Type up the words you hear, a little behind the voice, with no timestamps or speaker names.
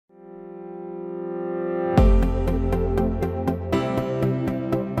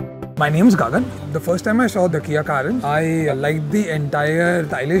My name is Gagan. The first time I saw the Kia Carens, I liked the entire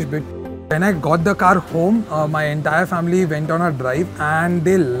stylish bit. When I got the car home, my entire family went on a drive and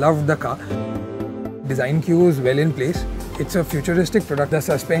they loved the car. Design cue is well in place. It's a futuristic product. The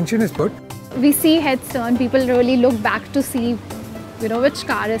suspension is good. We see heads turn. People really look back to see, which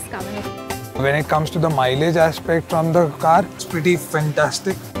car is coming. When it comes to the mileage aspect from the car, it's pretty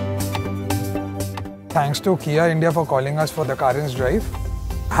fantastic. Thanks to Kia India for calling us for the Carens Drive.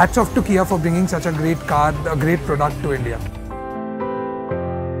 Hats off to Kia for bringing such a great car, a great product to India.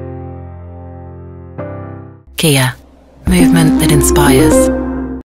 Kia, movement that inspires.